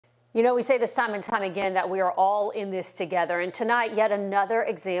You know, we say this time and time again that we are all in this together. And tonight, yet another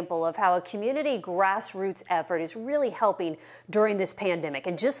example of how a community grassroots effort is really helping during this pandemic.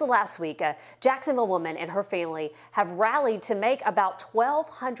 And just last week, a Jacksonville woman and her family have rallied to make about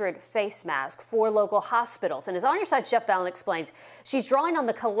 1,200 face masks for local hospitals. And as On Your Side, Jeff Vallon explains, she's drawing on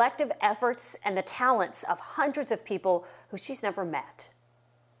the collective efforts and the talents of hundreds of people who she's never met.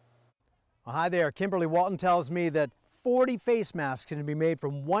 Well, hi there. Kimberly Walton tells me that 40 face masks can be made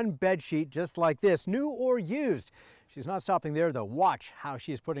from one bed sheet just like this, new or used. She's not stopping there, though. Watch how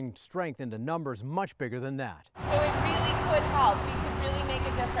she is putting strength into numbers much bigger than that. So it really could help. We could really make a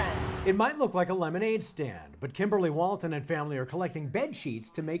difference. It might look like a lemonade stand, but Kimberly Walton and family are collecting bed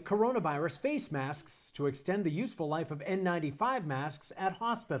sheets to make coronavirus face masks to extend the useful life of N95 masks at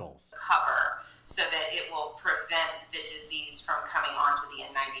hospitals. Cover so that it will prevent the disease from coming onto the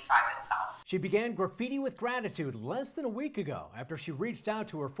N95 itself. She began Graffiti with Gratitude less than a week ago after she reached out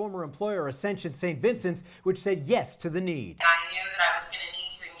to her former employer, Ascension St. Vincent's, which said yes to the need. And I knew that I was going to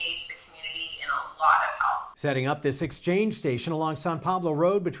need to engage the community in a lot of help. Setting up this exchange station along San Pablo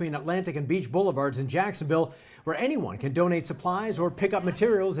Road between Atlantic and Beach Boulevards in Jacksonville, where anyone can donate supplies or pick up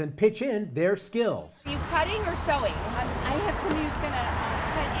materials and pitch in their skills. Are you cutting or sewing? I have somebody who's going to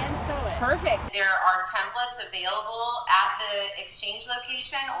cut and sew it. Perfect. There are templates available at the exchange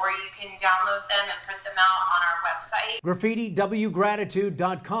location, or you can download them and print them out on our website.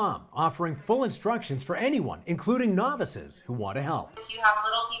 GraffitiWgratitude.com, offering full instructions for anyone, including novices who want to help. If you have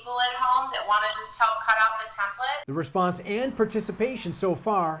little people at home that want to just help cut out the template. The response and participation so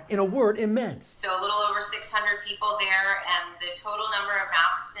far, in a word, immense. So a little over 600 people there, and the total number of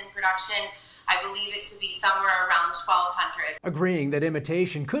masks in production, I believe it to be somewhere around 1,200. Agreeing that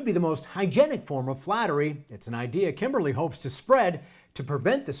imitation could be the most hygienic form of flattery, it's an idea Kimberly hopes to spread to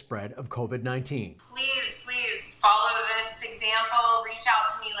prevent the spread of COVID-19. Please follow this example. Reach out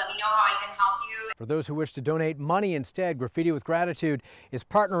to me. Let me know how I can help you. For those who wish to donate money instead, Graffiti with Gratitude is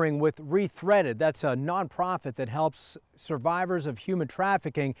partnering with Rethreaded. That's a nonprofit that helps survivors of human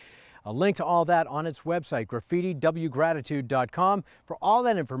trafficking. A link to all that on its website, GraffitiWgratitude.com. For all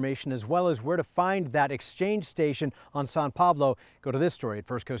that information, as well as where to find that exchange station on San Pablo, go to this story at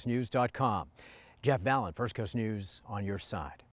firstcoastnews.com. Jeff Vallon, First Coast News, On Your Side.